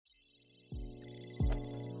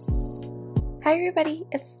Hi everybody,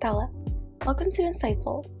 it's Stella. Welcome to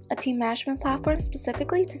Ensightful, a team management platform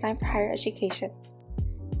specifically designed for higher education.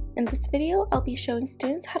 In this video, I'll be showing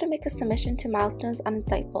students how to make a submission to Milestones on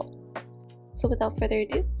Ensightful. So without further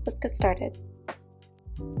ado, let's get started.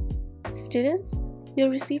 Students,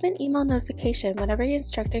 you'll receive an email notification whenever your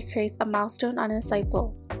instructor creates a milestone on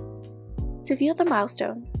Ensightful. To view the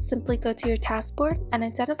milestone, simply go to your taskboard and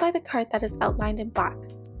identify the card that is outlined in black.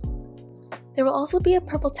 There will also be a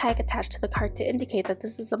purple tag attached to the card to indicate that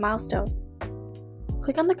this is a milestone.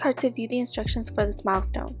 Click on the card to view the instructions for this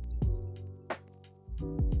milestone.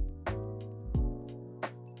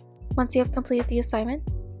 Once you have completed the assignment,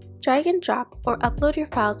 drag and drop or upload your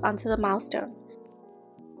files onto the milestone,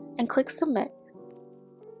 and click Submit.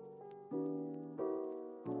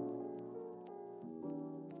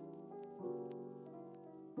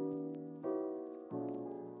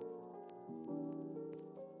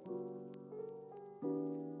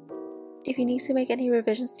 If you need to make any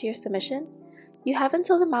revisions to your submission, you have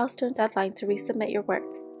until the milestone deadline to resubmit your work.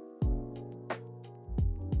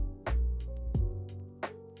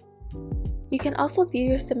 You can also view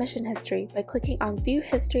your submission history by clicking on View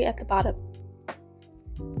History at the bottom.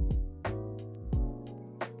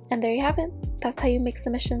 And there you have it. That's how you make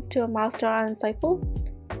submissions to a milestone on Ensightful.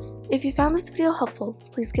 If you found this video helpful,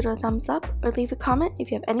 please give it a thumbs up or leave a comment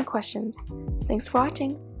if you have any questions. Thanks for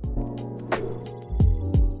watching.